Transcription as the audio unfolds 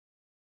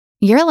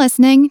You're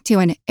listening to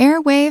an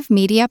Airwave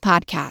Media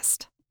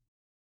Podcast.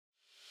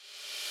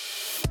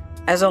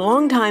 As a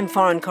longtime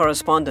foreign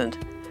correspondent,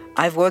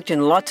 I've worked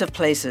in lots of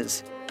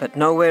places, but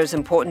nowhere as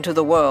important to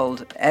the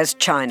world as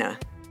China.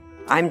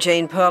 I'm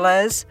Jane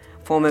Perlez,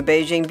 former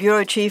Beijing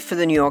bureau chief for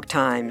the New York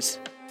Times.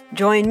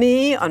 Join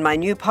me on my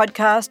new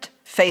podcast,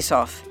 Face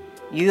Off,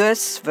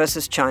 U.S.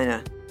 versus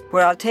China,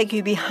 where I'll take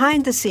you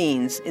behind the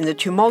scenes in the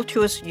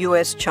tumultuous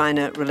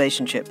U.S.-China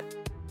relationship.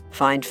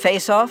 Find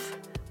Face Off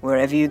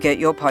wherever you get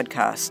your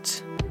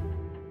podcasts.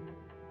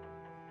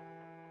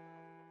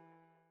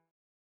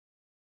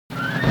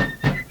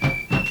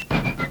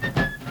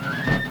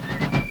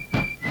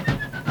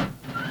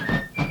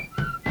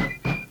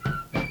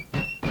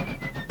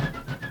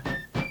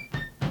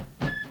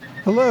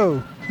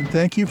 Hello, and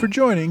thank you for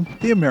joining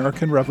The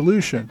American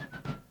Revolution.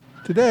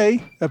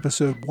 Today,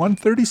 episode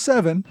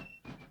 137,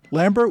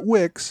 Lambert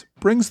Wickes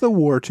brings the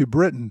war to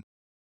Britain.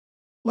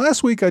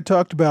 Last week I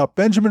talked about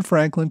Benjamin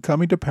Franklin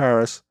coming to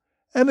Paris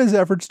and his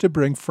efforts to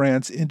bring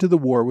France into the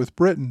war with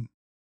Britain.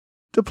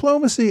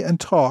 Diplomacy and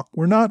talk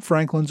were not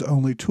Franklin's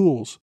only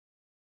tools.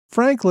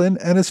 Franklin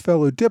and his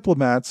fellow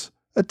diplomats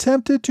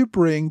attempted to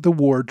bring the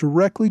war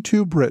directly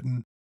to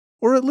Britain,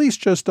 or at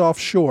least just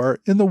offshore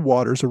in the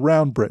waters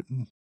around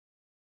Britain.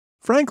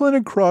 Franklin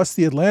had crossed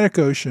the Atlantic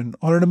Ocean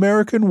on an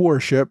American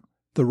warship,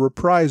 the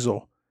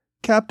Reprisal,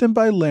 captained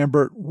by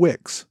Lambert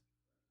Wickes.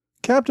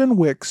 Captain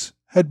Wickes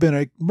had been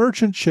a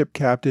merchant ship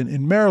captain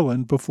in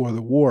Maryland before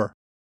the war.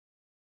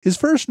 His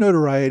first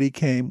notoriety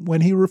came when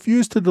he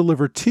refused to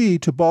deliver tea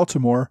to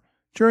Baltimore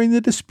during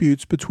the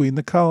disputes between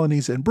the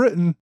colonies and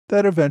Britain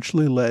that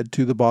eventually led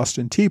to the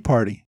Boston Tea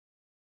Party.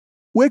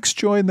 Wickes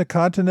joined the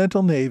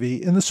Continental Navy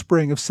in the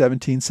spring of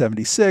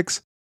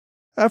 1776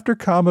 after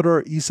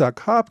Commodore Isaac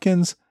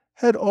Hopkins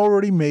had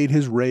already made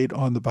his raid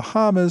on the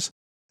Bahamas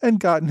and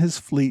gotten his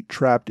fleet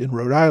trapped in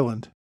Rhode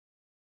Island.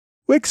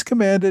 Wickes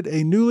commanded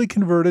a newly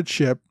converted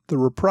ship, the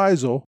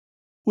Reprisal,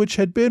 which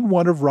had been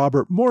one of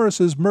Robert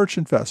Morris's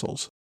merchant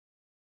vessels.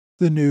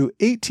 The new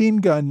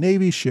 18-gun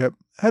Navy ship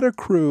had a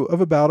crew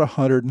of about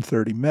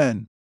 130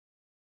 men.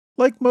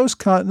 Like most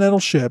continental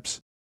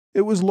ships,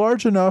 it was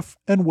large enough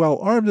and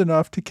well-armed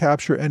enough to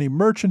capture any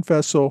merchant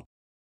vessel,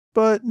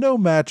 but no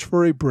match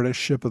for a British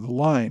ship of the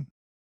line.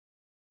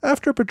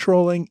 After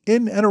patrolling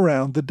in and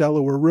around the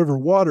Delaware River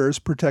waters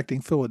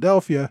protecting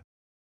Philadelphia,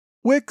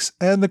 Wickes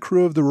and the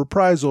crew of the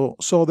Reprisal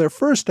saw their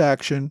first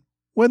action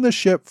when the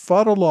ship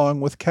fought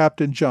along with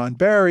Captain John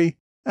Barry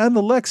and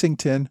the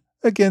Lexington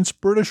against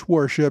British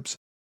warships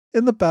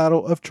in the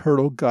Battle of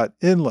Turtle Gut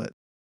Inlet,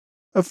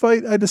 a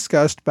fight I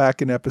discussed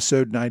back in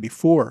episode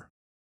 94.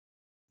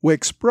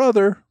 Wickes'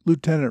 brother,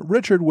 Lieutenant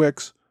Richard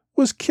Wickes,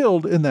 was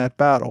killed in that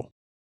battle.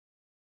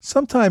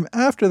 Sometime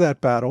after that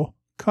battle,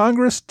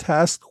 Congress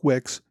tasked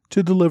Wickes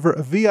to deliver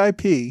a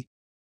VIP,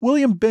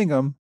 William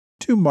Bingham,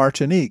 to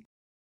Martinique,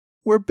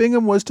 where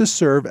Bingham was to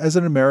serve as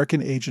an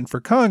American agent for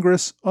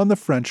Congress on the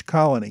French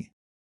colony.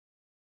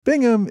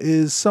 Bingham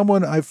is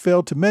someone I've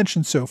failed to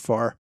mention so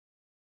far.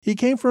 He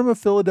came from a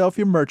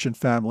Philadelphia merchant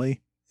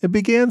family and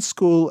began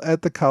school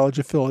at the College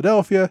of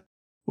Philadelphia,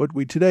 what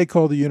we today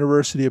call the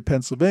University of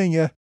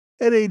Pennsylvania,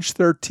 at age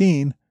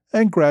 13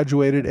 and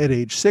graduated at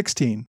age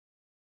 16.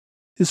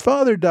 His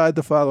father died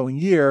the following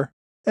year,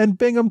 and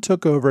Bingham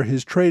took over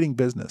his trading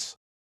business.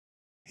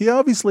 He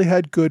obviously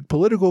had good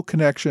political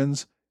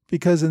connections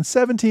because in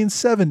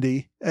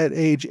 1770, at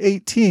age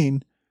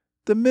 18,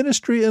 the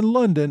ministry in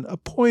London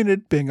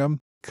appointed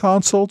Bingham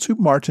consul to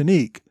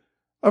Martinique,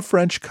 a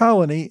French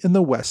colony in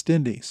the West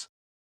Indies.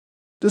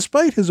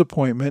 Despite his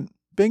appointment,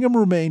 Bingham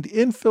remained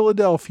in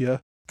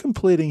Philadelphia,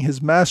 completing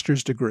his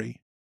master's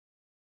degree.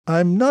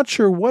 I'm not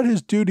sure what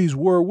his duties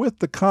were with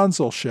the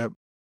consulship,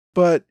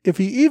 but if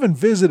he even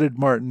visited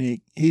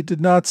Martinique, he did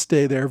not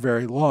stay there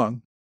very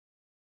long.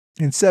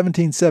 In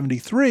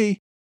 1773,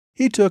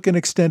 he took an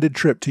extended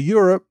trip to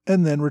Europe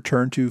and then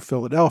returned to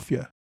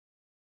Philadelphia.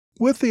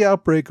 With the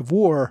outbreak of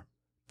war,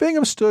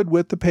 Bingham stood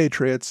with the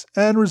Patriots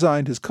and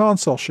resigned his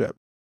consulship.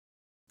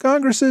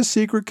 Congress's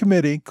secret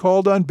committee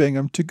called on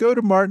Bingham to go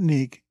to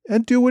Martinique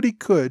and do what he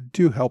could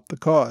to help the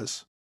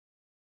cause.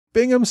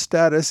 Bingham's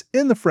status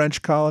in the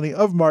French colony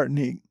of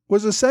Martinique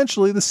was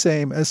essentially the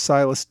same as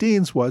Silas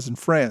Deane's was in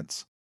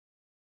France.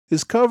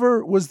 His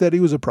cover was that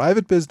he was a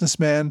private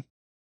businessman.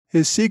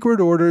 His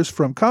secret orders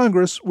from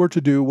Congress were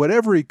to do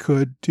whatever he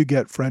could to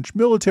get French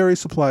military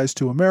supplies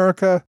to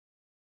America,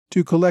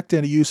 to collect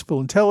any useful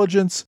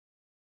intelligence,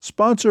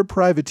 sponsor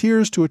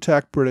privateers to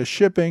attack British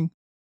shipping,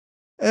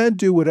 and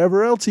do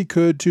whatever else he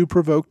could to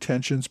provoke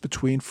tensions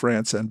between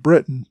France and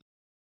Britain.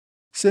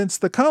 Since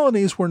the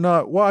colonies were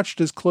not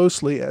watched as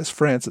closely as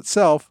France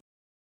itself,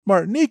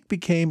 Martinique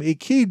became a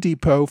key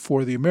depot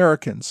for the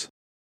Americans.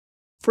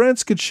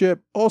 France could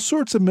ship all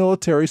sorts of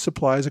military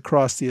supplies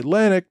across the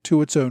Atlantic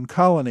to its own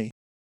colony.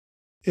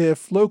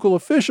 If local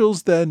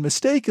officials then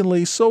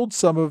mistakenly sold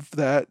some of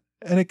that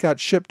and it got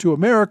shipped to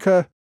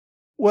America,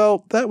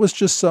 well, that was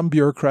just some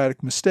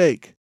bureaucratic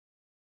mistake.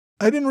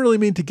 I didn't really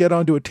mean to get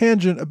onto a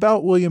tangent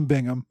about William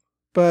Bingham,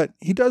 but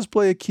he does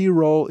play a key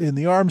role in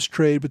the arms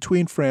trade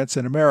between France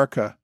and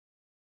America.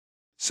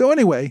 So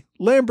anyway,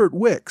 Lambert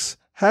Wickes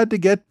had to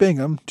get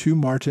Bingham to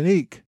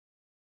Martinique.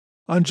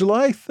 On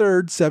July 3,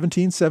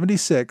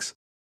 1776,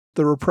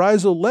 the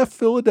Reprisal left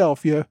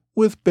Philadelphia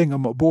with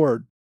Bingham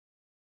aboard.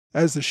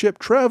 As the ship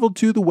traveled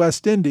to the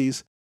West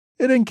Indies,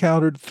 it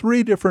encountered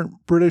 3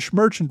 different British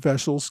merchant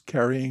vessels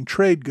carrying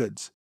trade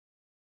goods.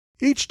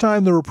 Each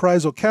time the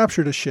Reprisal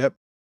captured a ship,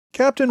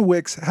 Captain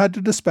Wickes had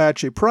to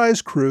dispatch a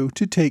prize crew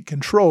to take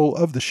control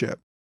of the ship.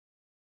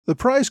 The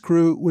prize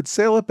crew would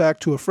sail it back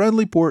to a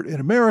friendly port in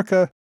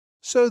America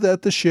so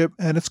that the ship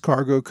and its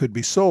cargo could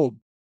be sold.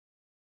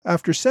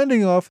 After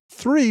sending off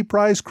 3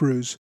 prize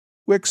crews,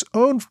 Wickes'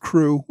 own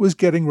crew was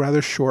getting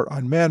rather short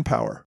on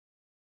manpower.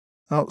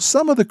 Now,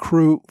 some of the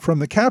crew from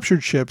the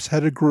captured ships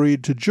had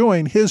agreed to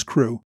join his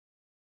crew,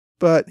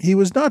 but he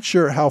was not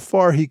sure how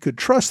far he could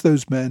trust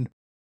those men,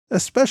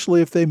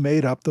 especially if they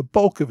made up the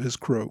bulk of his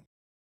crew.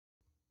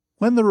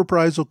 When the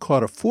Reprisal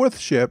caught a 4th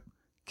ship,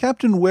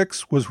 Captain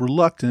Wickes was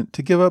reluctant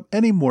to give up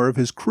any more of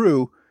his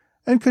crew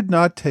and could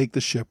not take the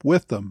ship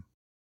with them.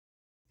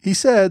 He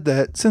said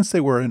that since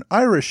they were an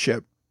Irish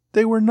ship,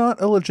 they were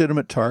not a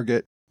legitimate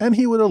target and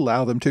he would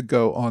allow them to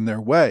go on their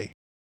way.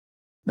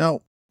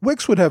 Now,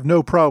 Wickes would have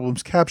no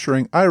problems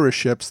capturing Irish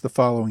ships the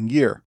following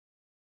year.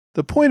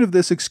 The point of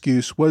this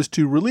excuse was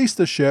to release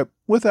the ship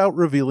without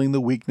revealing the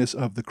weakness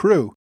of the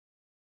crew.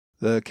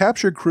 The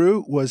captured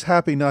crew was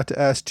happy not to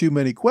ask too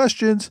many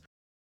questions.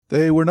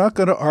 They were not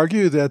going to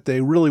argue that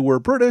they really were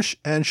British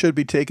and should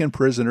be taken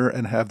prisoner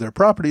and have their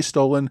property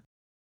stolen.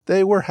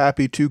 They were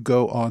happy to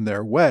go on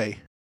their way.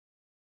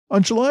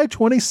 On July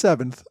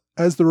 27th,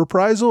 as the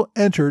Reprisal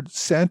entered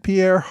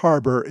Saint-Pierre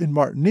Harbor in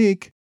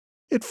Martinique,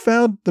 it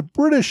found the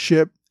British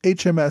ship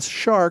HMS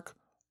Shark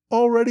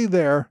already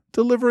there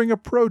delivering a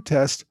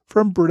protest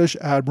from British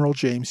Admiral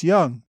James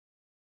Young.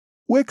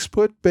 Wickes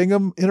put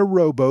Bingham in a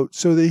rowboat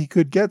so that he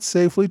could get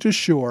safely to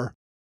shore.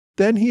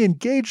 Then he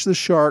engaged the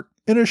Shark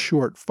in a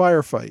short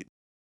firefight.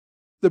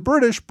 The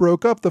British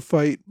broke up the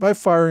fight by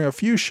firing a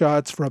few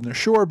shots from their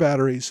shore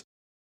batteries,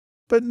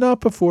 but not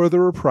before the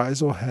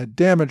Reprisal had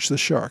damaged the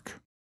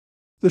Shark.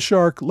 The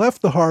Shark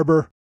left the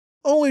harbor,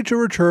 only to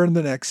return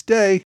the next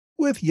day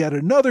with yet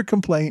another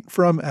complaint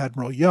from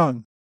Admiral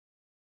Young.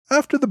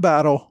 After the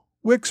battle,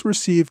 Wickes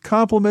received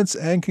compliments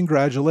and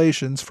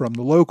congratulations from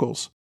the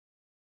locals.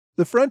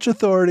 The French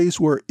authorities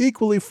were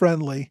equally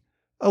friendly,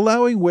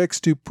 allowing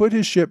Wickes to put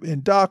his ship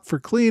in dock for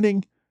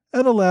cleaning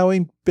and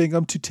allowing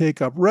Bingham to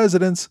take up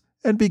residence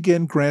and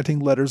begin granting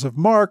letters of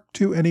marque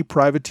to any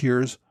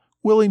privateers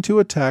willing to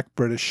attack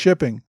British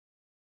shipping.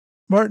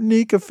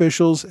 Martinique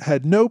officials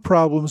had no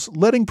problems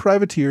letting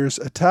privateers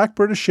attack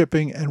British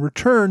shipping and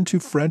return to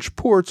French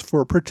ports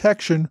for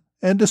protection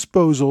and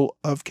disposal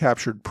of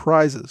captured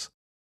prizes.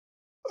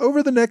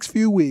 Over the next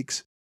few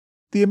weeks,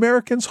 the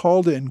Americans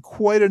hauled in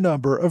quite a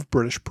number of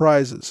British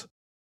prizes.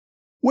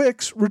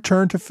 Wickes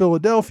returned to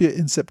Philadelphia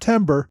in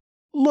September,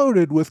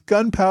 loaded with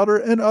gunpowder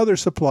and other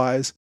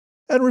supplies,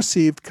 and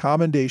received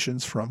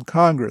commendations from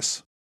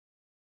Congress.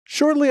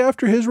 Shortly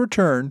after his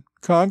return,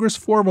 Congress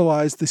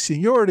formalized the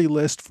seniority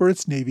list for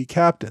its Navy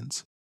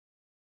captains.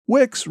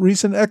 Wickes'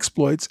 recent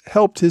exploits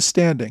helped his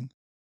standing.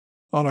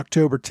 On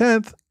October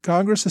 10th,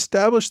 Congress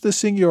established the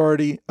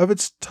seniority of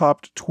its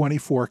top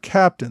 24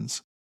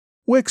 captains.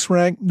 Wickes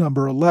ranked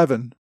number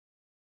 11.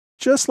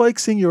 Just like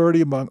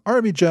seniority among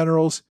Army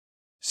generals,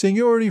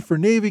 seniority for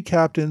Navy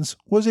captains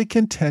was a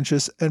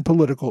contentious and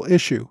political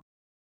issue.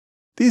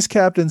 These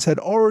captains had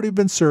already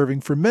been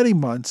serving for many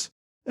months,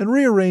 and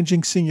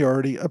rearranging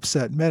seniority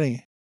upset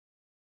many.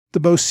 The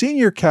most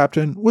senior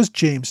captain was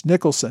James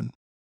Nicholson.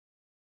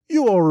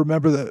 You all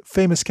remember the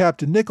famous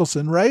Captain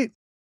Nicholson, right?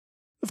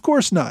 Of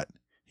course not.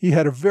 He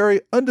had a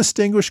very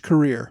undistinguished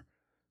career.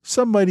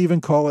 Some might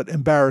even call it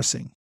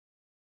embarrassing.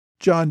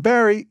 John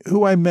Barry,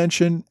 who I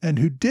mentioned and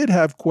who did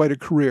have quite a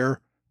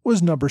career,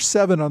 was number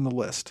 7 on the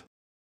list.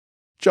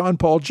 John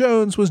Paul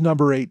Jones was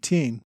number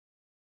 18.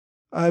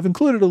 I've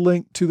included a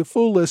link to the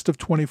full list of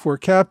 24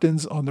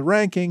 captains on the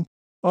ranking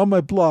on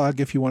my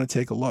blog if you want to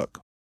take a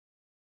look.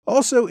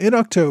 Also in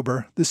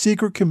October, the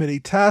Secret Committee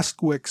tasked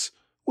Wickes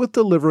with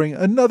delivering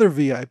another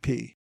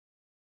VIP.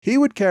 He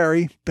would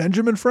carry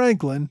Benjamin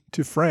Franklin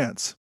to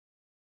France.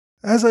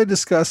 As I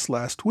discussed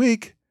last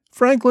week,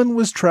 Franklin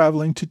was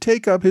traveling to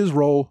take up his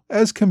role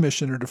as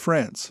Commissioner to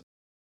France.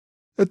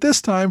 At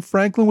this time,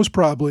 Franklin was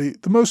probably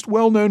the most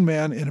well-known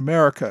man in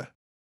America.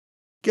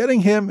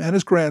 Getting him and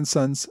his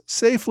grandsons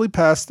safely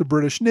past the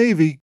British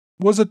Navy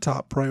was a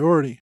top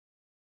priority.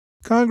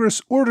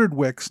 Congress ordered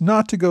Wickes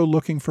not to go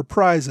looking for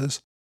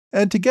prizes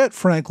and to get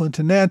Franklin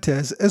to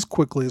Nantes as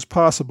quickly as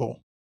possible.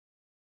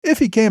 If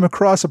he came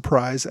across a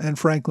prize and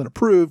Franklin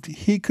approved,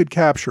 he could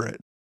capture it.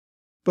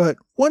 But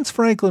once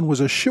Franklin was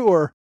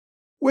ashore,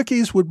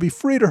 Wickes would be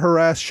free to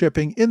harass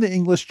shipping in the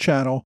English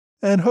Channel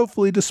and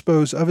hopefully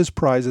dispose of his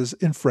prizes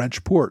in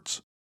French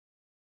ports.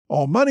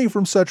 All money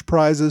from such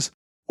prizes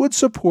would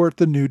support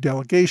the new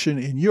delegation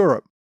in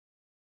Europe.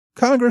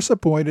 Congress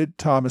appointed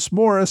Thomas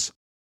Morris,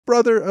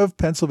 brother of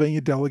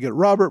Pennsylvania Delegate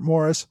Robert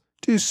Morris,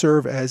 to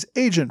serve as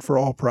agent for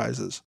all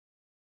prizes.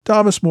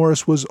 Thomas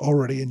Morris was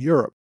already in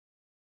Europe.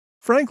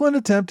 Franklin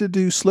attempted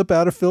to slip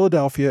out of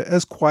Philadelphia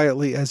as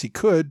quietly as he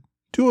could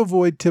to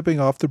avoid tipping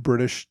off the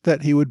British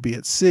that he would be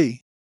at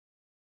sea.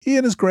 He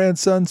and his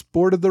grandsons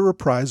boarded the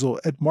Reprisal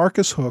at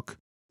Marcus Hook,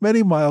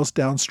 many miles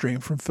downstream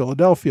from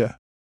Philadelphia.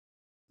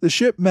 The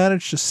ship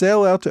managed to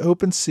sail out to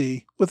open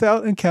sea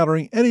without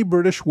encountering any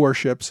British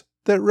warships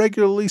that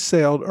regularly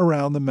sailed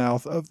around the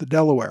mouth of the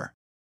Delaware.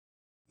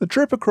 The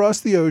trip across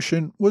the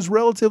ocean was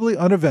relatively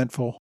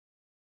uneventful.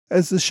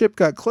 As the ship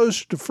got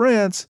closer to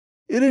France,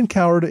 it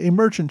encountered a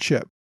merchant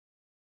ship.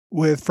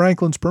 With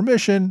Franklin's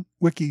permission,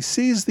 Wickes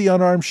seized the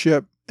unarmed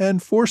ship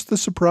and forced the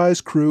surprise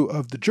crew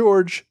of the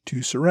George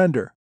to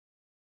surrender.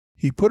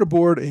 He put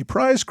aboard a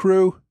prize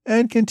crew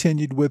and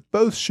continued with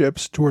both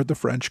ships toward the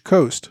French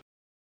coast.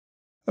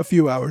 A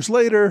few hours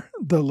later,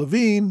 the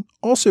Levine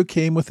also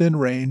came within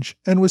range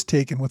and was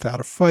taken without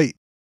a fight.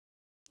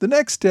 The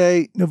next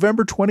day,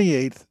 November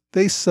 28th,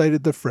 they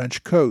sighted the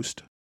French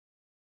coast.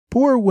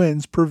 Poor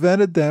winds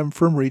prevented them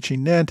from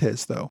reaching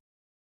Nantes, though.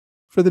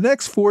 For the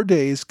next 4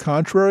 days,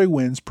 contrary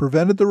winds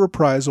prevented the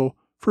Reprisal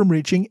from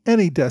reaching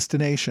any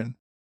destination.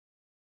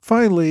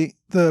 Finally,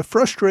 the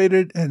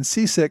frustrated and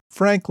seasick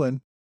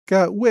Franklin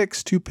got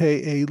Wickes to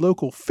pay a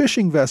local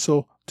fishing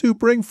vessel to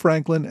bring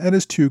Franklin and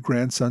his 2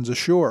 grandsons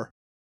ashore.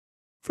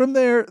 From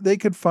there, they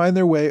could find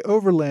their way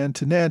overland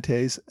to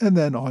Nantes and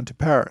then on to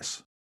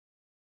Paris.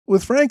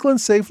 With Franklin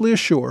safely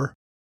ashore,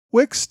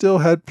 Wickes still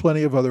had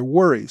plenty of other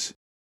worries.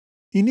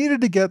 He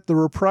needed to get the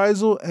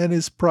Reprisal and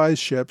his prize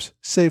ships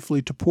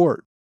safely to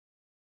port.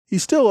 He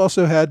still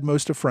also had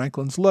most of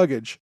Franklin's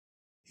luggage.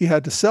 He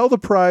had to sell the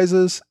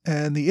prizes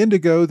and the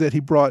indigo that he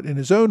brought in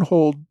his own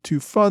hold to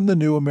fund the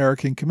new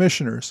American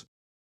commissioners.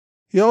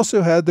 He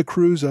also had the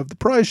crews of the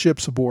prize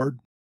ships aboard.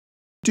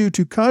 Due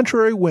to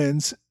contrary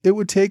winds, it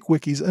would take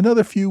Wickes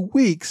another few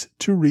weeks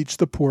to reach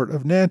the port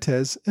of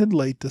Nantes in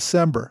late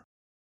December.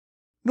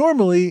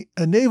 Normally,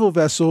 a naval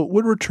vessel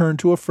would return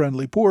to a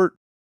friendly port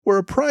where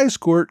a prize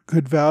court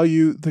could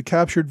value the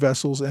captured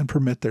vessels and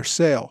permit their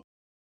sale.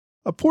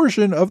 A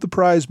portion of the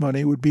prize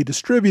money would be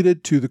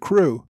distributed to the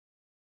crew.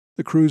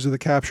 The crews of the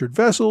captured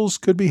vessels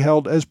could be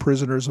held as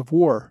prisoners of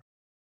war.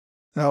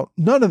 Now,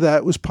 none of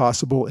that was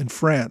possible in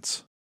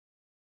France.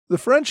 The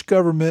French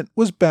government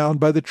was bound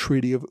by the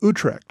Treaty of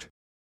Utrecht.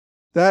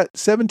 That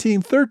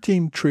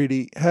 1713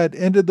 treaty had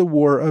ended the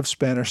War of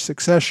Spanish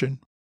Succession.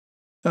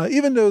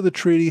 Even though the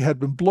treaty had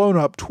been blown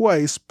up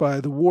twice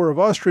by the War of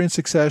Austrian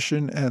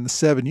Succession and the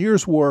 7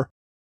 Years' War,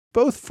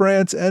 both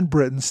France and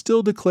Britain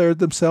still declared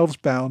themselves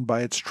bound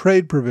by its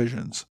trade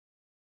provisions.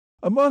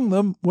 Among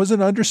them was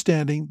an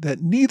understanding that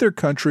neither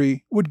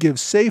country would give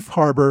safe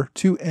harbor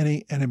to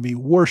any enemy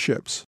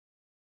warships.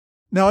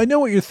 Now, I know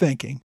what you're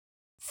thinking.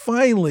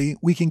 Finally,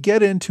 we can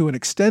get into an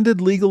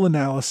extended legal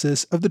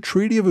analysis of the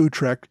Treaty of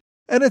Utrecht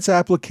and its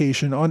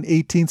application on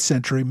 18th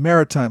century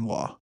maritime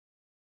law.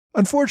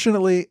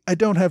 Unfortunately, I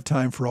don't have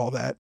time for all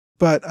that,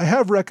 but I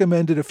have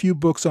recommended a few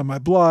books on my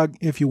blog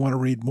if you want to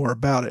read more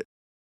about it.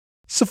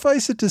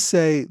 Suffice it to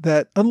say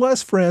that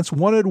unless France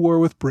wanted war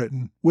with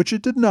Britain, which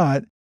it did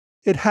not,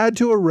 it had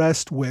to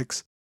arrest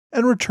Wickes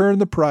and return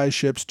the prize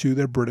ships to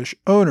their British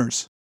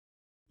owners.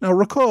 Now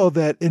recall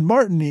that in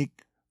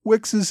Martinique,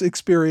 Wickes'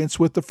 experience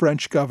with the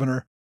French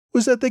governor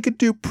was that they could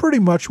do pretty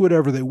much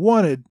whatever they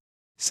wanted,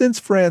 since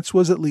France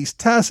was at least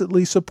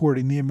tacitly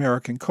supporting the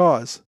American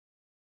cause.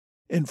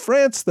 In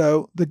France,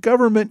 though, the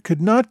government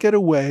could not get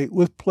away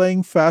with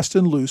playing fast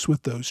and loose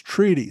with those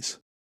treaties.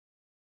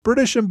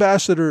 British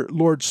Ambassador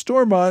Lord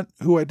Stormont,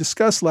 who I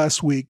discussed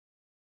last week,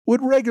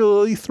 would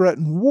regularly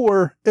threaten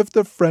war if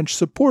the French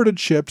supported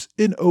ships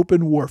in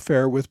open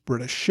warfare with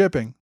British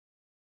shipping.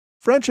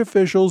 French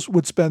officials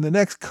would spend the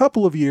next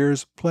couple of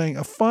years playing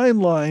a fine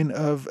line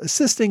of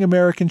assisting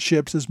American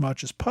ships as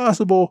much as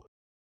possible,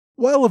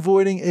 while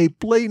avoiding a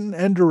blatant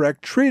and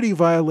direct treaty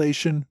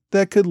violation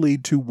that could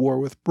lead to war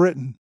with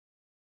Britain.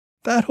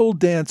 That whole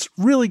dance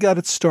really got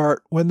its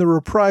start when the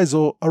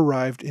Reprisal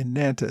arrived in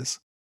Nantes.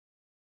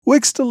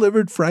 Wickes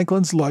delivered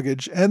Franklin's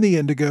luggage and the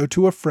indigo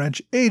to a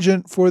French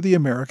agent for the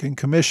American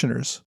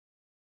commissioners.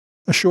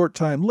 A short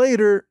time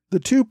later, the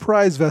 2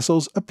 prize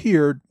vessels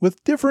appeared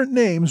with different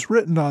names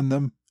written on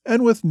them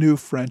and with new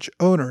French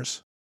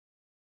owners.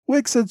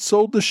 Wickes had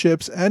sold the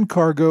ships and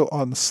cargo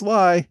on the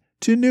sly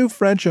to new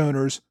French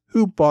owners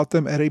who bought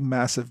them at a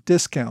massive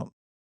discount.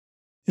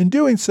 In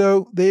doing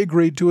so, they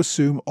agreed to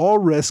assume all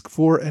risk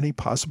for any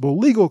possible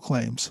legal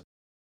claims.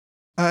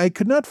 I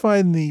could not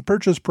find the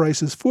purchase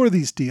prices for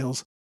these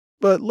deals,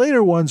 but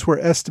later ones were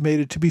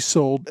estimated to be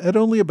sold at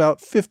only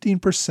about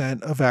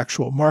 15% of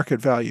actual market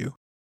value.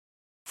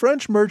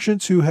 French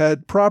merchants who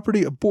had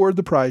property aboard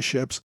the prize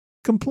ships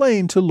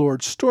complained to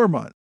Lord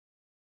Stormont.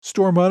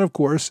 Stormont, of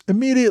course,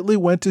 immediately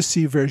went to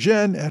see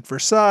Vergennes at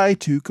Versailles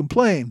to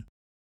complain.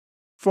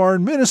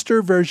 Foreign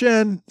Minister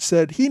Vergennes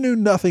said he knew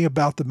nothing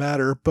about the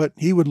matter, but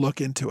he would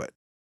look into it.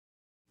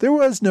 There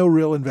was no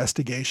real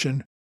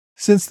investigation,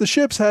 since the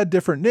ships had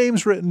different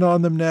names written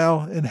on them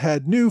now and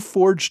had new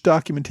forged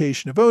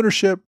documentation of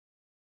ownership.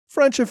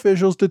 French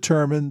officials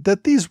determined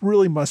that these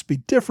really must be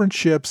different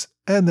ships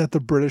and that the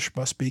British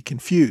must be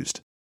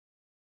confused.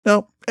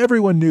 Now,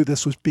 everyone knew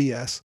this was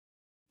BS,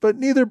 but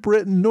neither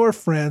Britain nor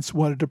France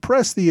wanted to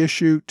press the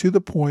issue to the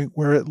point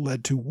where it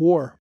led to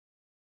war.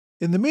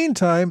 In the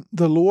meantime,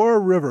 the Loire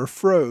River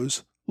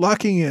froze,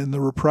 locking in the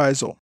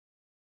reprisal.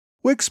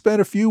 Wickes spent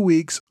a few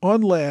weeks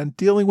on land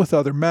dealing with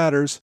other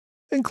matters,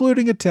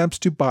 including attempts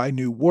to buy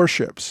new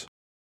warships.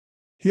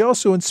 He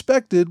also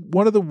inspected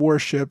one of the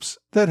warships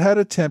that had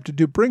attempted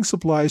to bring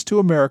supplies to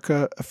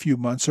America a few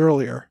months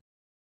earlier.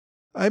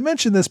 I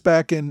mentioned this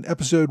back in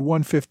episode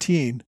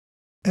 115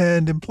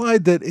 and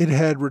implied that it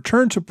had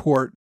returned to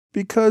port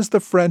because the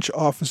French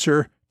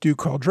officer Du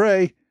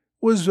Coudray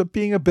was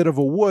being a bit of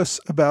a wuss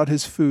about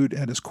his food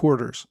and his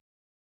quarters.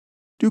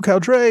 Du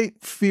Coudray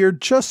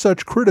feared just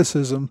such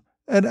criticism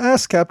and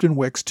asked Captain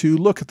Wickes to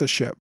look at the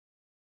ship.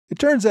 It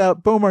turns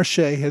out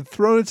Beaumarchais had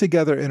thrown it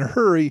together in a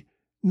hurry,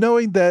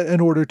 knowing that an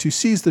order to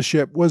seize the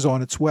ship was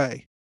on its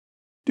way.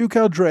 Du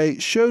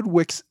Coudray showed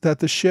Wickes that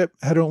the ship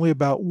had only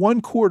about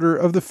 1/4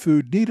 of the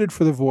food needed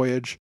for the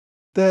voyage,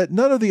 that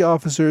none of the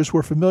officers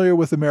were familiar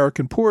with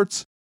American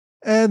ports,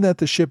 and that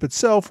the ship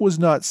itself was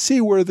not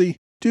seaworthy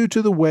due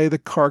to the way the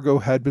cargo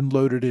had been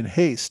loaded in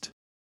haste.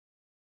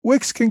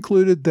 Wickes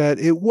concluded that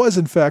it was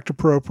in fact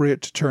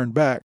appropriate to turn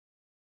back.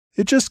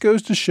 It just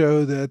goes to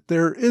show that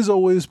there is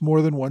always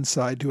more than one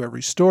side to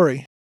every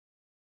story.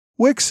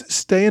 Wickes'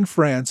 stay in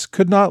France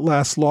could not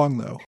last long,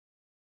 though.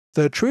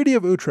 The Treaty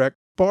of Utrecht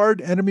barred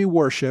enemy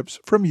warships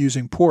from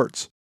using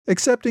ports,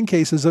 except in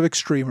cases of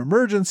extreme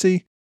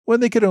emergency, when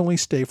they could only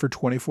stay for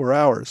 24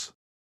 hours.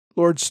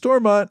 Lord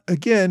Stormont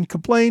again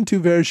complained to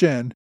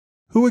Vergennes,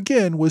 who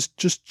again was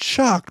just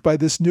shocked by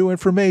this new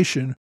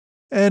information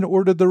and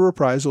ordered the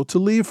reprisal to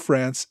leave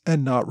France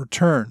and not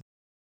return.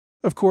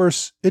 Of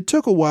course, it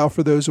took a while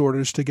for those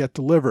orders to get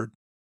delivered.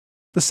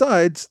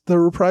 Besides, the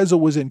reprisal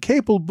was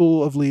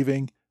incapable of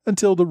leaving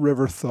until the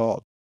river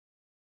thawed.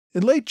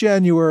 In late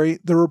January,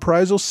 the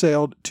reprisal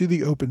sailed to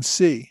the open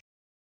sea.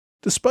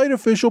 Despite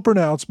official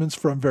pronouncements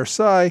from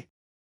Versailles,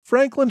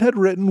 Franklin had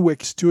written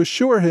Wickes to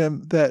assure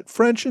him that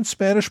French and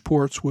Spanish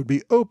ports would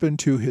be open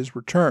to his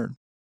return.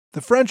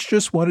 The French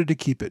just wanted to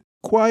keep it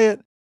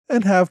quiet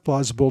and have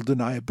plausible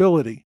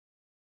deniability.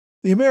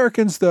 The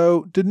Americans,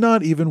 though, did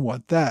not even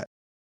want that.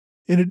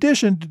 In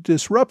addition to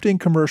disrupting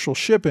commercial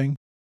shipping,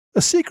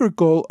 a secret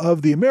goal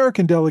of the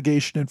American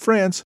delegation in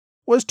France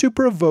was to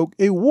provoke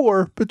a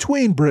war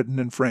between Britain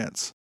and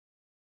France.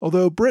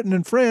 Although Britain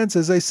and France,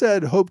 as I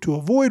said, hoped to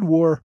avoid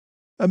war,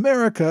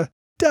 America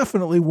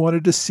definitely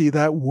wanted to see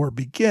that war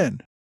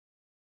begin.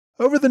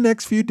 Over the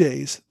next few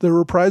days, the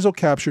reprisal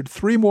captured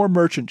 3 more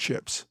merchant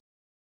ships.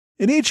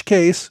 In each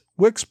case,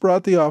 Wickes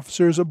brought the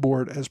officers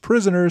aboard as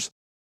prisoners,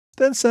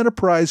 then sent a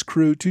prize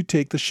crew to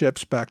take the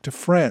ships back to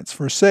France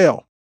for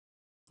sale.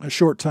 A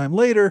short time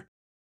later,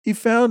 he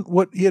found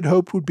what he had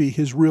hoped would be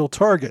his real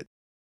target,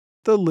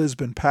 the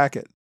Lisbon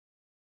packet.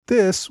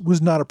 This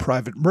was not a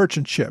private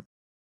merchant ship.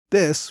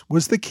 This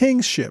was the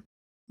King's ship,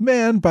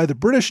 manned by the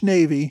British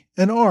Navy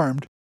and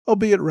armed,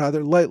 albeit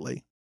rather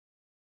lightly.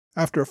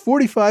 After a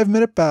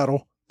 45-minute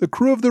battle, the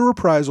crew of the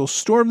reprisal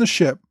stormed the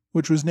ship,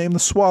 which was named the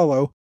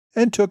Swallow,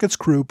 and took its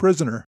crew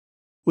prisoner.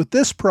 With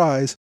this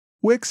prize,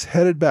 Wickes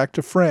headed back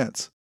to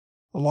France.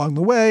 Along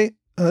the way,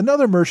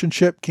 another merchant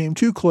ship came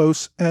too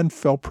close and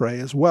fell prey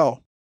as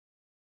well.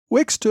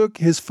 Wickes took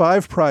his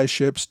 5 prize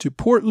ships to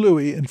Port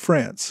Louis in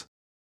France.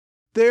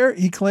 There,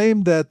 he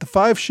claimed that the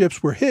 5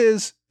 ships were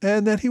his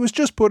and that he was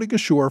just putting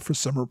ashore for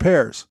some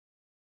repairs.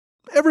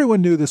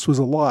 Everyone knew this was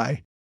a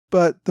lie,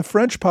 but the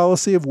French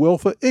policy of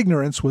willful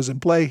ignorance was in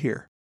play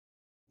here.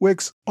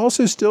 Wickes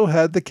also still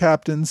had the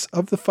captains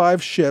of the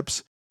 5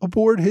 ships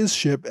aboard his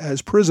ship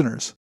as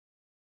prisoners.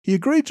 He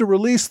agreed to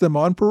release them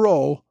on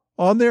parole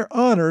on their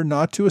honor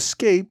not to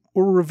escape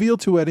or reveal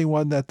to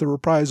anyone that the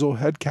reprisal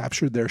had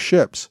captured their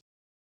ships.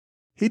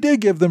 He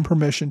did give them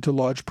permission to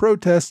lodge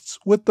protests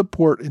with the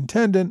port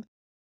intendant,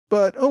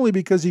 but only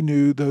because he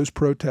knew those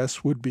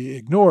protests would be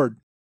ignored.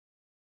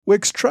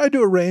 Wickes tried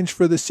to arrange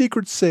for the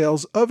secret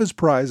sales of his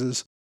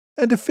prizes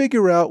and to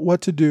figure out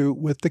what to do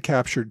with the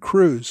captured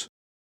crews.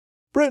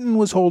 Britain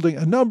was holding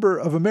a number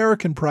of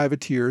American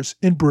privateers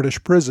in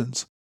British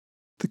prisons.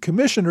 The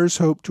commissioners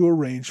hoped to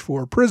arrange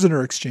for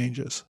prisoner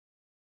exchanges.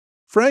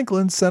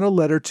 Franklin sent a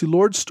letter to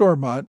Lord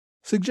Stormont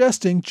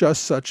suggesting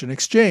just such an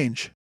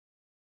exchange.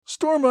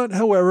 Stormont,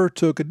 however,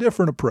 took a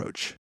different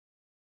approach.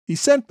 He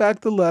sent back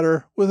the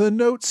letter with a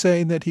note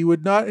saying that he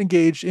would not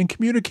engage in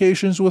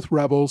communications with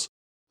rebels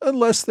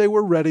unless they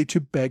were ready to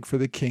beg for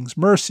the king's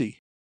mercy.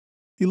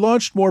 He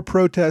launched more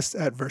protests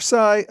at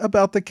Versailles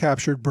about the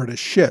captured British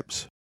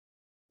ships.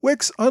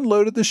 Wickes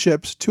unloaded the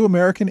ships to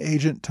American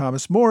agent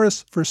Thomas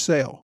Morris for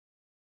sale.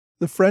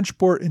 The French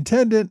port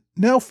intendant,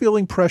 now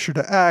feeling pressure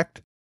to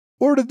act,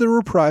 ordered the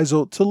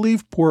reprisal to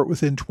leave port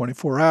within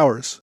 24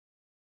 hours.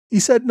 He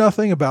said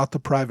nothing about the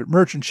private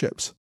merchant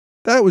ships.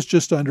 That was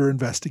just under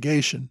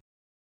investigation.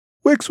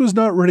 Wickes was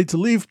not ready to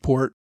leave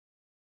port.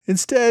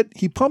 Instead,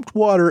 he pumped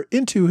water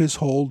into his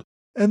hold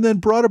and then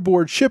brought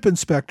aboard ship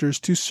inspectors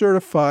to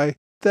certify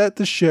that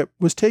the ship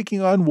was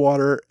taking on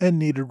water and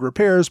needed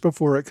repairs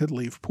before it could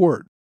leave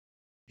port.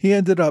 He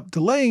ended up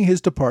delaying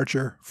his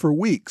departure for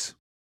weeks.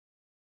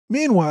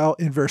 Meanwhile,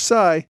 in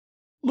Versailles,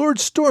 Lord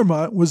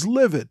Stormont was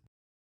livid,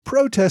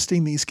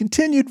 protesting these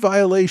continued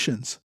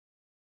violations.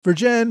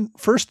 Vergennes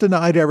first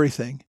denied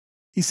everything.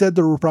 He said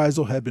the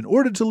Reprisal had been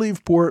ordered to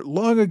leave port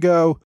long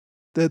ago,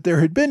 that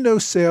there had been no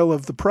sale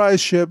of the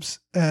prize ships,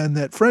 and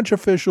that French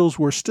officials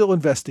were still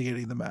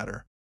investigating the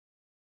matter.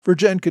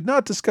 Vergennes could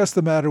not discuss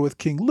the matter with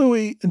King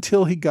Louis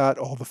until he got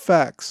all the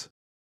facts.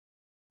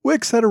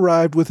 Wickes had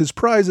arrived with his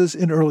prizes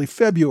in early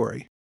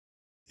February.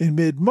 In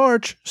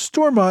mid-March,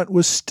 Stormont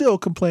was still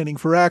complaining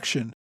for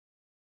action.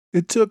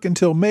 It took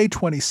until May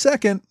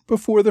 22nd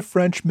before the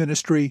French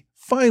ministry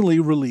finally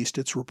released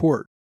its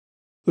report.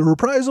 The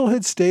Reprisal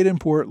had stayed in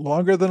port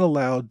longer than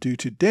allowed due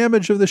to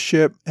damage of the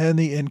ship and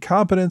the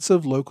incompetence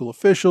of local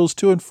officials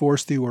to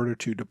enforce the order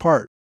to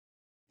depart.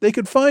 They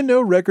could find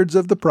no records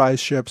of the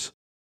prize ships.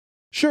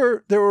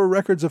 Sure, there were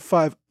records of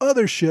 5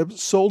 other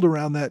ships sold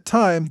around that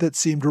time that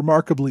seemed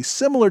remarkably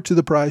similar to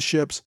the prize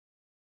ships,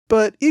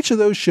 but each of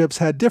those ships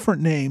had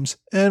different names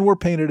and were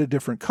painted a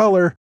different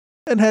color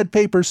and had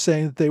papers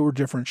saying that they were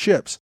different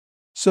ships,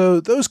 so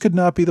those could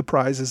not be the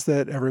prizes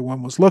that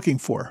everyone was looking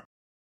for.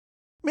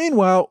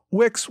 Meanwhile,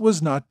 Wickes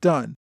was not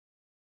done.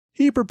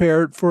 He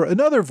prepared for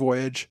another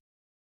voyage.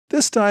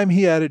 This time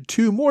he added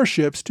 2 more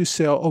ships to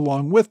sail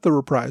along with the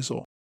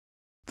Reprisal.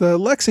 The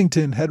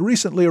Lexington had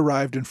recently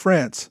arrived in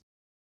France.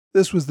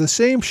 This was the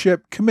same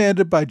ship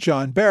commanded by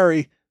John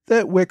Barry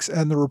that Wickes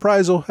and the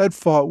Reprisal had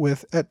fought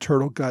with at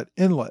Turtle Gut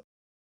Inlet.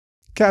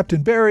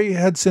 Captain Barry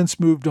had since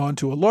moved on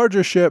to a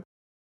larger ship,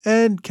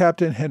 and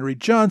Captain Henry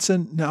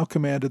Johnson now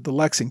commanded the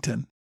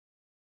Lexington.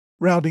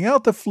 Rounding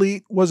out the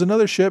fleet was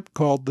another ship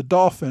called the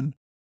Dolphin,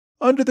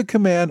 under the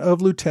command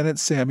of Lieutenant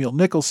Samuel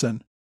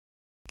Nicholson.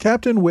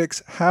 Captain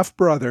Wickes'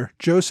 half-brother,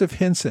 Joseph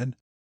Hinson,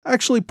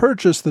 actually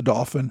purchased the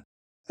Dolphin,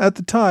 at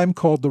the time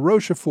called the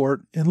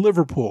Rochefort, in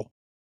Liverpool.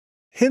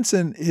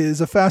 Hinson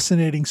is a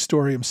fascinating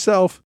story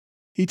himself.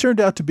 He turned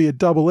out to be a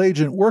double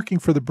agent working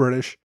for the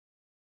British.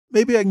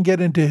 Maybe I can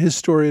get into his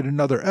story in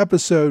another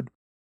episode,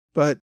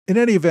 but in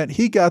any event,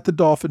 he got the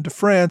Dolphin to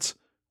France,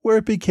 where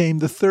it became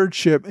the 3rd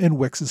ship in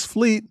Wickes'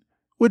 fleet,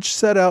 which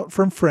set out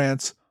from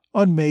France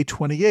on May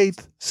 28,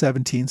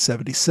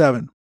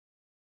 1777.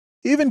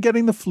 Even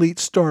getting the fleet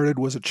started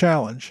was a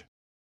challenge.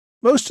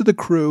 Most of the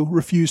crew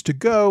refused to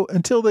go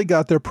until they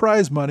got their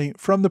prize money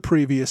from the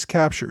previous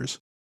captures,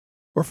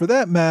 or for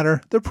that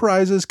matter, the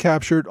prizes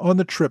captured on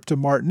the trip to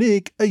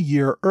Martinique a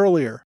year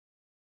earlier.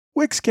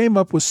 Wickes came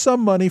up with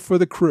some money for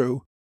the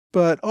crew,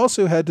 but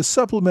also had to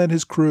supplement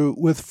his crew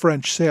with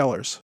French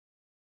sailors.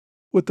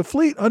 With the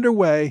fleet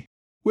underway,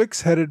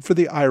 Wickes headed for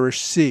the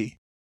Irish Sea.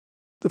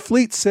 The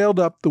fleet sailed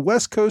up the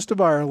west coast of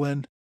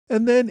Ireland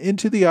and then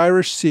into the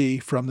Irish Sea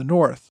from the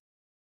north.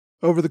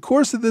 Over the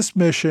course of this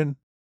mission,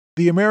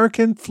 the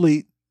American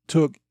fleet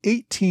took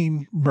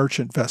 18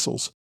 merchant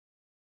vessels.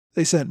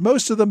 They sent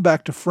most of them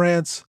back to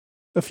France,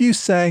 a few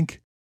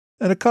sank,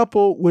 and a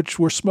couple, which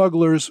were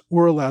smugglers,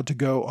 were allowed to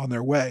go on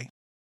their way.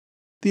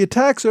 The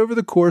attacks over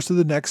the course of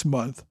the next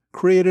month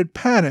created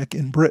panic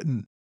in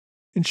Britain.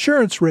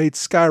 Insurance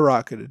rates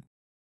skyrocketed.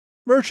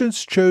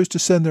 Merchants chose to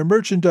send their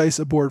merchandise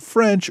aboard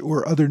French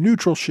or other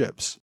neutral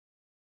ships.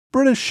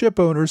 British ship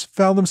owners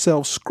found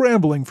themselves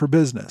scrambling for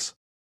business.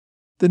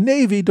 The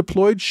Navy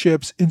deployed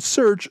ships in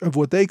search of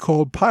what they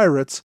called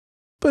pirates,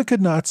 but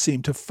could not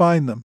seem to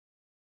find them.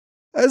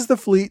 As the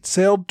fleet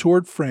sailed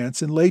toward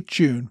France in late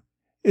June,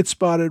 it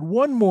spotted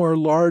one more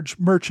large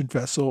merchant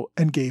vessel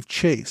and gave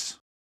chase.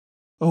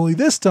 Only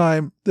this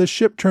time, the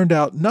ship turned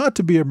out not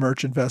to be a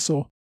merchant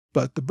vessel,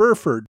 but the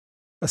Burford,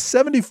 a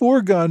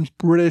 74-gun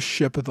British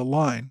ship of the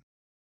line.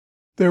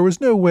 There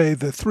was no way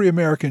the 3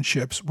 American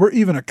ships were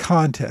even a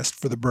contest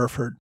for the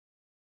Burford.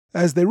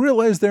 As they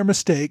realized their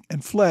mistake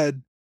and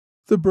fled,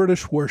 the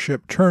British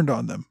warship turned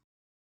on them.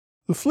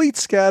 The fleet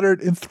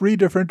scattered in 3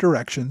 different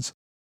directions,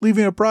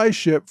 leaving a prize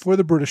ship for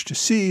the British to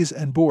seize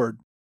and board.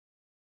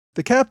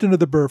 The captain of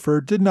the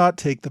Burford did not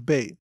take the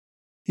bait.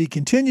 He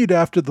continued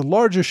after the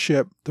largest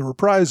ship, the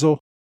Reprisal,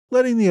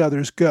 letting the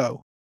others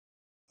go.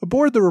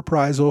 Aboard the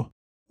Reprisal,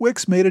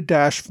 Wickes made a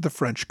dash for the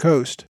French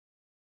coast.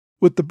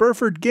 With the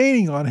Burford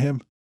gaining on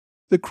him,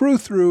 the crew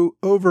threw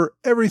over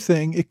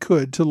everything it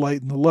could to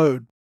lighten the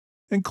load,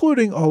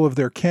 including all of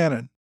their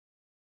cannon.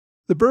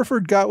 The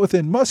Burford got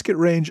within musket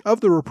range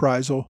of the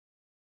Reprisal,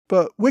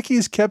 but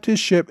Wickes kept his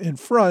ship in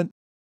front,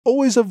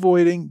 always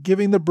avoiding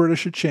giving the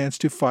British a chance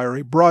to fire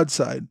a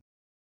broadside.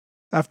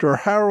 After a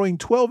harrowing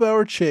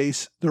 12-hour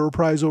chase, the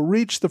Reprisal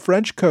reached the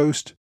French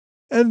coast,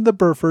 and the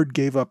Burford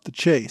gave up the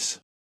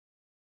chase.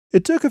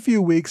 It took a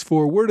few weeks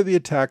for word of the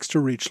attacks to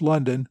reach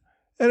London,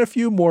 and a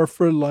few more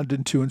for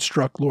London to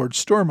instruct Lord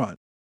Stormont.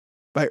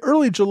 By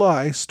early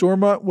July,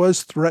 Stormont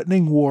was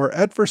threatening war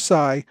at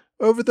Versailles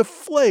over the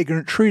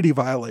flagrant treaty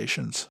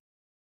violations.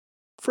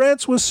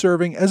 France was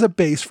serving as a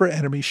base for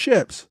enemy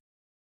ships.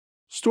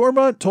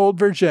 Stormont told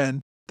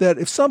Vergennes that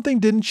if something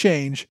didn't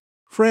change,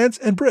 France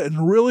and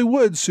Britain really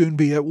would soon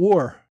be at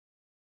war.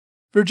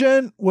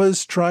 Vergennes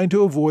was trying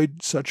to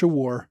avoid such a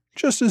war,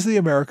 just as the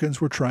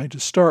Americans were trying to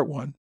start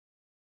one.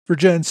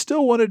 Vergennes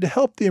still wanted to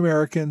help the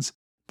Americans,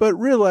 but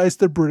realized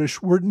the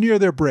British were near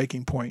their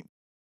breaking point.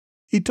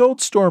 He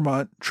told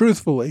Stormont,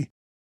 truthfully,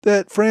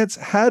 that France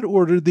had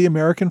ordered the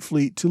American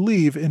fleet to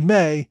leave in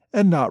May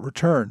and not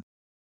return.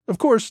 Of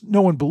course,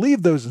 no one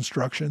believed those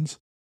instructions.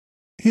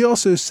 He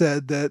also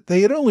said that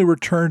they had only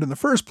returned in the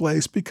first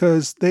place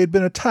because they had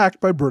been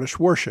attacked by British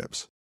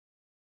warships.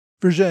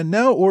 Vergennes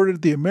now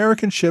ordered the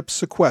American ships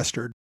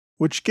sequestered,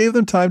 which gave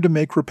them time to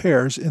make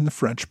repairs in the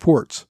French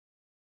ports.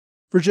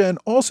 Vergennes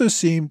also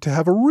seemed to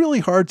have a really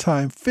hard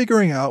time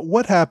figuring out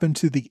what happened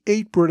to the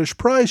 8 British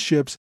prize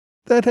ships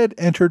that had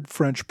entered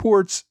French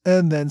ports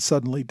and then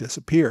suddenly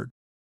disappeared.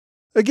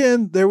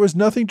 Again, there was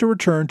nothing to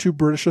return to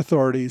British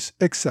authorities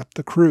except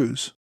the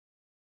crews.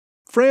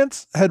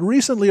 France had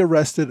recently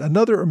arrested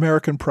another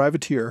American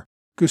privateer,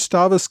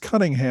 Gustavus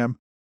Cunningham,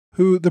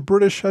 who the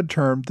British had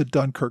termed the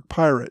Dunkirk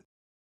pirate.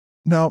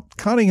 Now,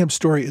 Cunningham's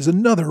story is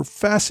another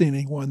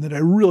fascinating one that I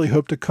really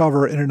hope to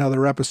cover in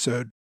another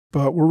episode,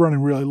 but we're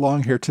running really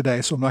long here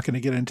today, so I'm not going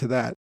to get into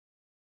that.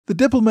 The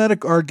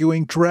diplomatic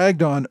arguing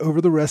dragged on over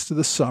the rest of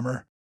the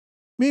summer.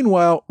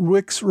 Meanwhile,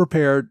 Wickes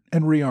repaired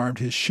and rearmed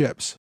his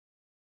ships.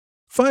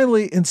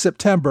 Finally, in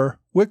September,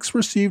 Wickes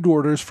received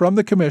orders from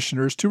the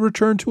commissioners to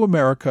return to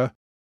America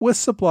with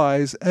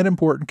supplies and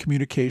important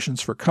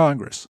communications for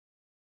Congress.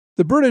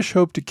 The British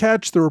hoped to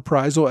catch the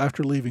reprisal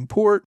after leaving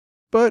port,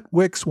 but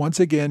Wickes once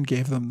again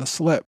gave them the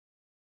slip.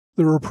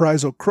 The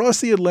reprisal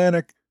crossed the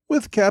Atlantic,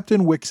 with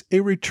Captain Wickes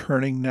a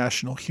returning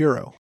national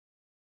hero.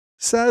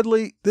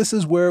 Sadly, this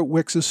is where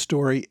Wickes'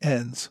 story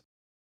ends.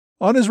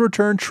 On his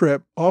return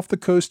trip off the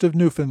coast of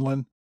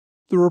Newfoundland,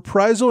 the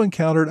reprisal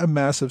encountered a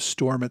massive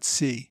storm at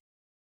sea.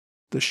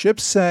 The ship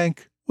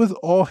sank, with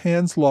all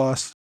hands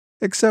lost,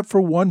 except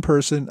for one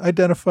person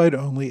identified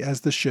only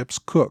as the ship's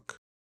cook.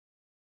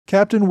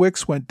 Captain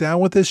Wickes went down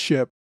with his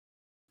ship,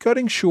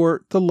 cutting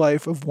short the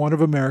life of one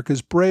of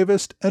America's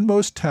bravest and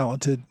most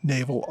talented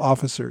naval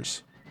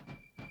officers.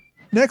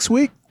 Next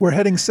week, we're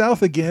heading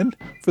south again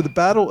for the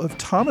Battle of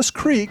Thomas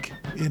Creek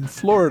in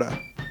Florida.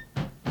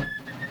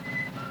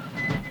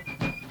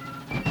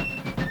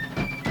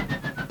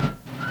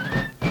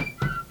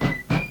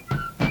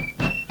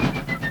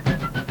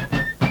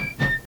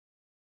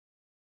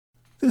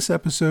 This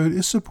episode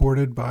is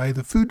supported by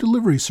the food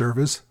delivery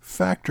service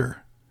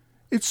Factor.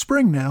 It's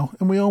spring now,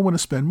 and we all want to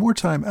spend more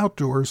time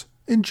outdoors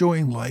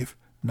enjoying life,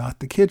 not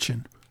the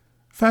kitchen.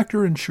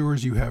 Factor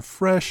ensures you have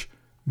fresh,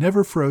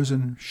 never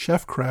frozen,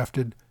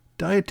 chef-crafted,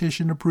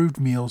 dietitian-approved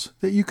meals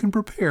that you can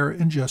prepare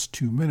in just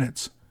 2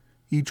 minutes.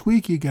 Each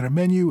week you get a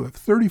menu of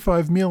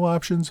 35 meal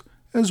options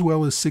as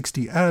well as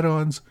 60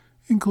 add-ons,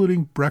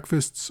 including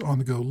breakfasts,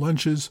 on-the-go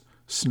lunches,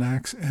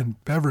 snacks,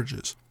 and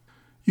beverages.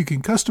 You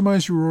can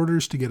customize your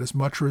orders to get as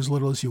much or as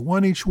little as you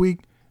want each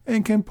week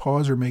and can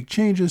pause or make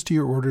changes to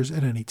your orders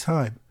at any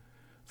time.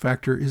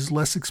 Factor is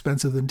less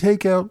expensive than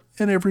takeout,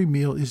 and every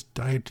meal is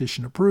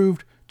dietitian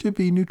approved to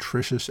be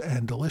nutritious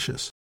and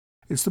delicious.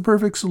 It's the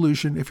perfect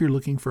solution if you're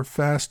looking for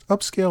fast,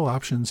 upscale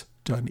options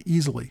done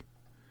easily.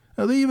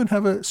 Now, they even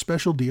have a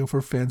special deal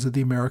for fans of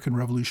the American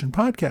Revolution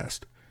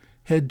podcast.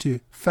 Head to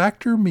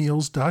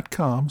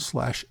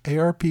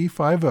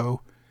factormeals.com/ARP50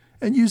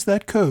 and use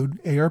that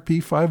code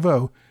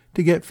ARP50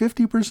 to get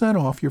 50%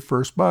 off your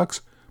first box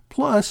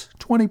plus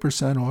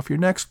 20% off your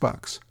next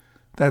box.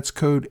 That's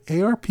code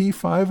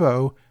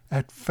ARP50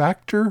 at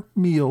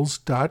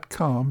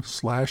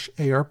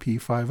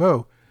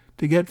factormeals.com/ARP50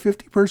 to get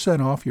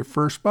 50% off your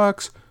first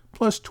box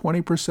plus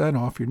 20%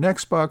 off your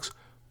next box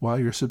while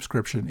your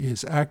subscription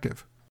is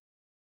active.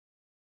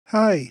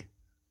 Hi,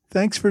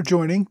 thanks for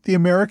joining the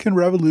American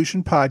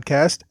Revolution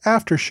Podcast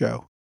After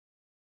Show.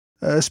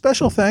 A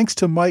special thanks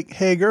to Mike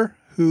Hager,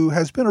 who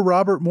has been a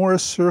Robert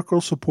Morris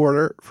Circle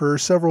supporter for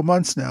several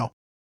months now.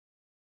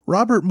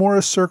 Robert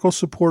Morris Circle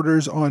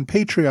supporters on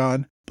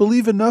Patreon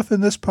believe enough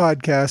in this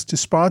podcast to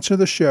sponsor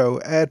the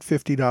show at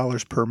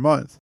 $50 per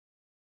month.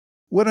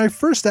 When I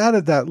first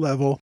added that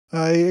level,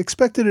 I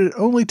expected it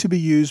only to be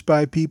used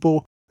by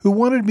people who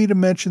wanted me to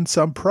mention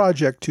some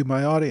project to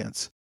my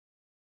audience.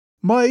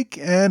 Mike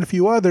and a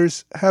few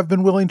others have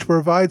been willing to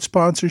provide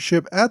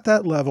sponsorship at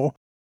that level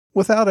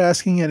without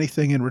asking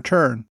anything in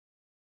return.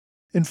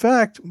 In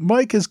fact,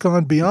 Mike has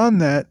gone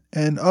beyond that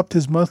and upped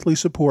his monthly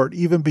support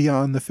even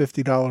beyond the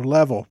 $50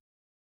 level.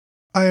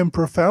 I am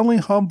profoundly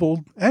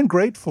humbled and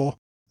grateful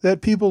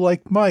that people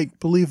like Mike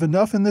believe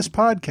enough in this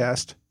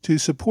podcast to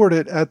support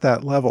it at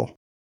that level.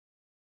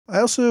 I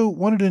also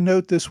wanted to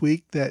note this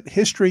week that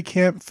History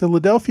Camp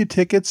Philadelphia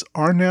tickets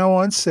are now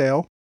on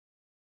sale.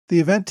 The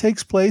event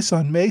takes place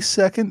on May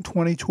 2nd,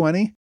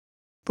 2020,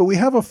 but we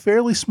have a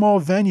fairly small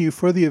venue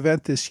for the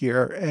event this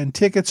year, and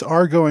tickets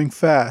are going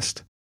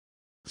fast.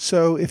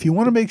 So if you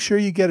want to make sure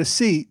you get a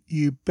seat,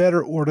 you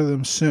better order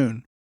them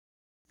soon.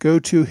 Go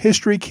to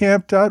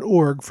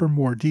historycamp.org for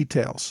more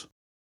details.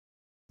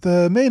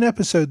 The main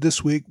episode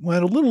this week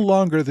went a little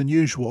longer than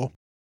usual.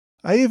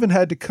 I even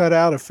had to cut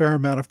out a fair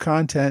amount of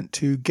content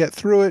to get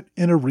through it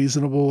in a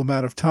reasonable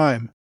amount of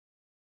time.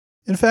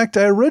 In fact,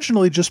 I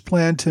originally just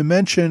planned to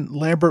mention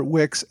Lambert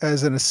Wickes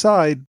as an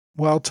aside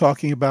while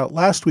talking about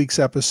last week's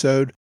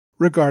episode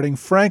regarding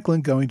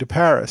Franklin going to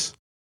Paris.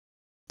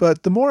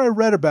 But the more I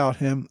read about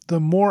him, the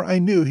more I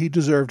knew he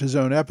deserved his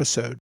own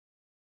episode.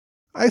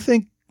 I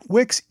think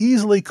Wickes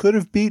easily could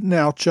have beaten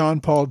out John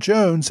Paul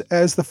Jones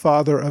as the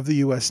father of the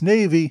U.S.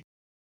 Navy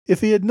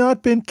if he had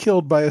not been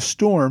killed by a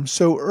storm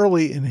so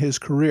early in his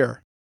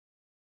career.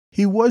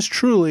 He was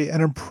truly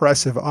an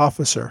impressive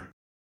officer.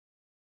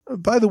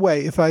 By the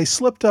way, if I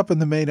slipped up in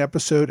the main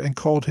episode and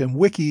called him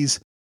Wickes,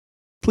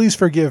 please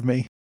forgive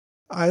me.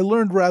 I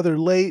learned rather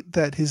late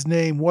that his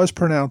name was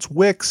pronounced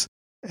Wickes,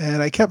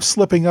 and I kept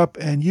slipping up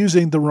and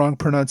using the wrong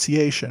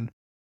pronunciation.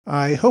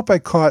 I hope I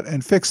caught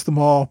and fixed them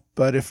all,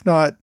 but if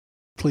not,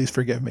 please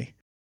forgive me.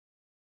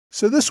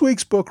 So this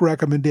week's book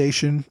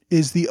recommendation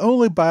is the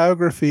only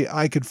biography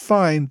I could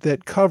find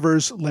that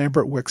covers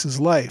Lambert Wickes'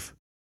 life.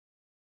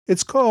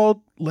 It's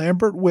called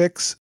Lambert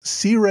Wickes,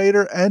 Sea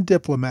Raider and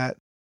Diplomat,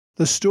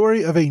 The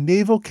Story of a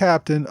Naval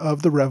Captain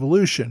of the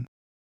Revolution,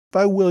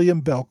 by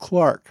William Bell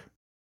Clark.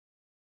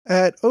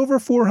 At over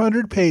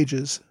 400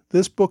 pages,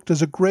 this book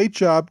does a great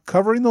job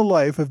covering the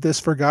life of this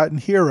forgotten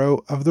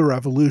hero of the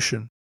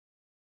Revolution.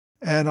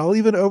 And I'll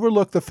even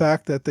overlook the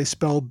fact that they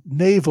spelled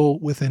naval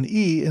with an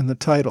E in the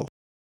title.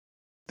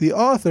 The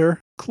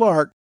author,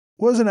 Clark,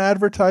 was an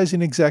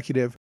advertising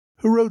executive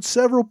who wrote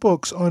several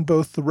books on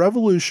both the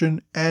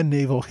Revolution and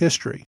naval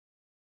history.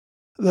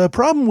 The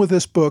problem with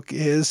this book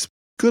is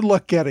good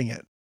luck getting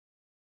it.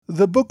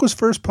 The book was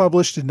first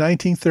published in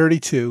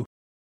 1932,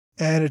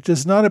 and it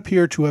does not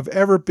appear to have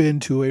ever been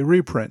to a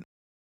reprint.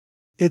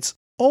 It's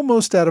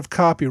almost out of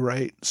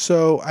copyright,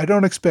 so I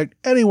don't expect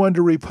anyone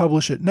to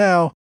republish it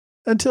now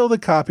until the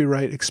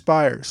copyright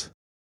expires.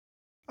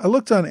 I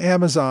looked on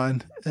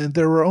Amazon, and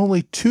there were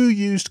only 2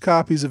 used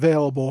copies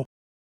available,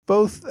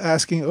 both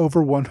asking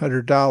over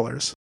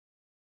 $100.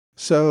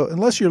 So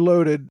unless you're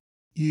loaded,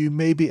 you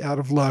may be out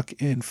of luck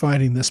in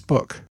finding this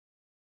book.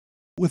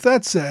 With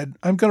that said,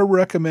 I'm going to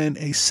recommend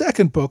a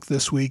second book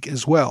this week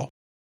as well.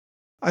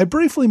 I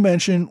briefly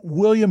mentioned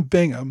William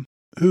Bingham,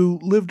 who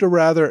lived a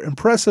rather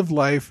impressive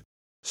life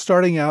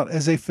starting out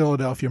as a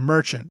Philadelphia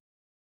merchant.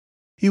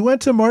 He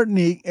went to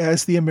Martinique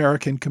as the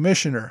American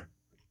commissioner.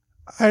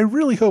 I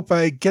really hope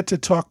I get to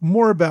talk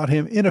more about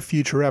him in a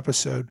future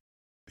episode,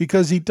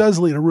 because he does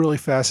lead a really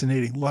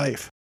fascinating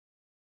life.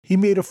 He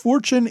made a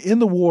fortune in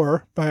the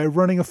war by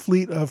running a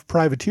fleet of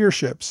privateer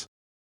ships.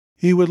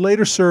 He would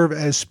later serve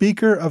as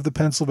Speaker of the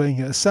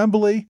Pennsylvania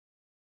Assembly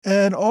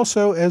and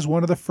also as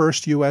one of the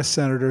first U.S.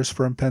 senators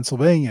from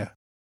Pennsylvania.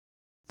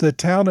 The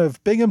town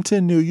of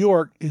Binghamton, New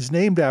York, is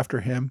named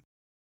after him.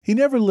 He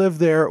never lived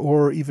there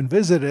or even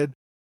visited,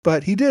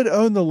 but he did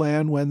own the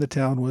land when the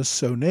town was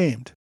so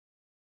named.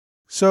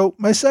 So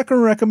my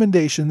second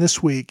recommendation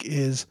this week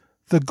is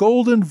The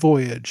Golden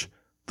Voyage,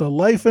 The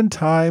Life and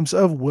Times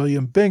of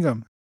William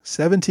Bingham,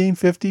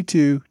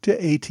 1752 to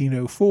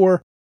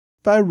 1804,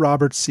 by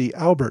Robert C.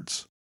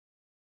 Alberts.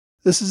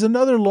 This is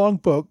another long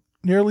book,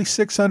 nearly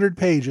 600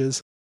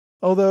 pages,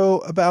 although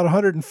about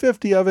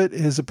 150 of it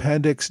is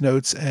appendix,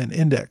 notes, and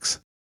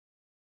index.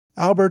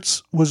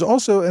 Alberts was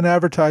also an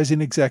advertising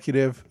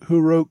executive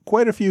who wrote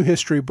quite a few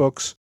history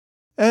books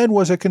and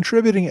was a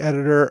contributing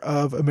editor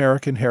of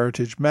American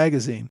Heritage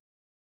magazine.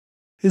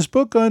 His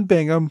book on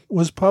Bingham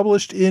was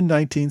published in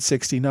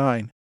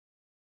 1969.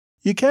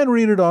 You can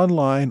read it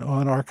online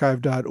on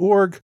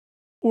archive.org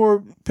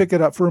or pick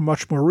it up for a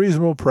much more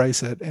reasonable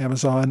price at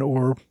Amazon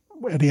or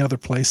any other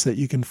place that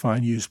you can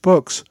find used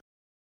books.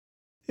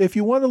 If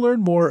you want to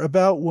learn more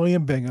about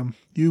William Bingham,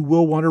 you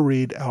will want to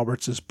read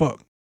Alberts'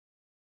 book.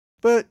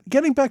 But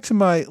getting back to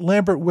my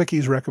Lambert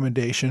Wickes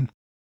recommendation,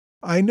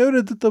 I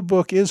noted that the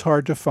book is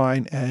hard to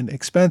find and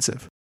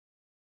expensive.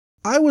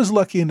 I was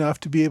lucky enough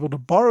to be able to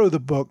borrow the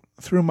book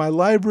through my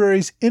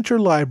library's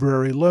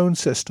interlibrary loan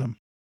system.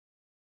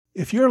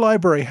 If your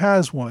library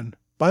has one,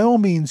 by all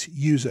means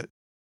use it.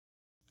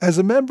 As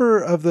a member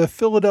of the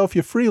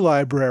Philadelphia Free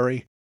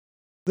Library,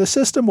 the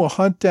system will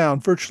hunt down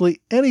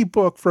virtually any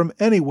book from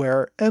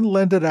anywhere and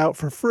lend it out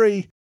for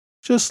free,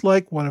 just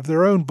like one of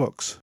their own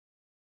books.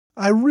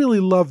 I really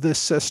love this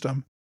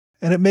system,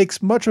 and it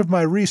makes much of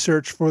my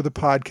research for the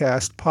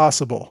podcast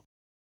possible.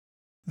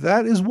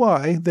 That is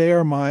why they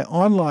are my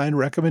online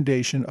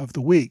recommendation of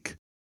the week.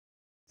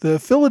 The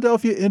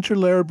Philadelphia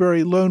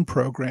Interlibrary Loan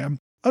Program,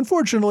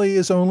 unfortunately,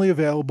 is only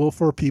available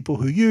for people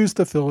who use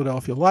the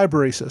Philadelphia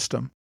Library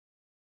System.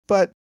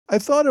 But I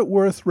thought it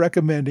worth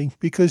recommending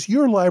because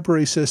your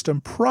library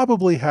system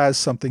probably has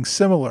something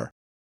similar.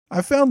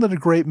 I found that a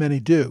great many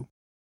do.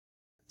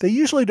 They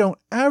usually don't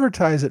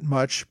advertise it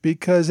much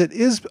because it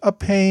is a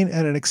pain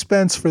and an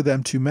expense for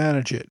them to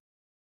manage it.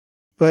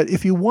 But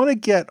if you want to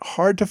get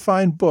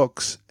hard-to-find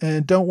books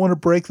and don't want to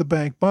break the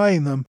bank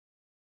buying them,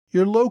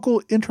 your local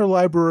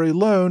interlibrary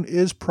loan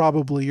is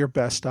probably your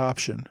best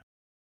option.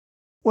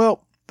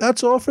 Well,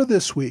 that's all for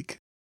this week.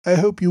 I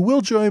hope you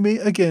will join me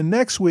again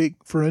next week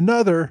for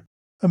another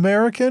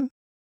American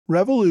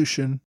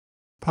Revolution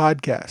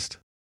podcast.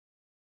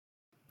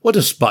 What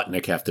does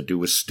Sputnik have to do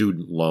with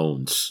student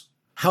loans?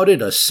 How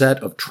did a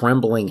set of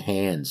trembling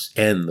hands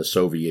end the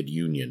Soviet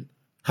Union?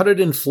 How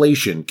did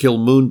inflation kill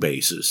moon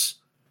bases?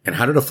 And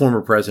how did a former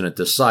president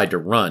decide to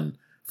run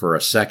for a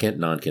second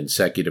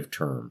non-consecutive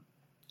term?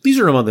 These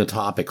are among the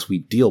topics we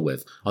deal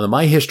with on the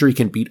My History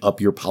Can Beat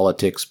Up Your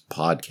Politics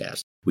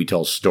podcast. We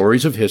tell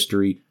stories of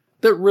history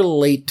that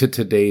relate to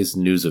today's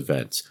news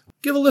events.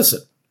 Give a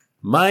listen.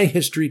 My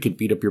History Can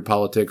Beat Up Your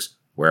Politics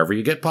wherever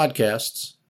you get podcasts.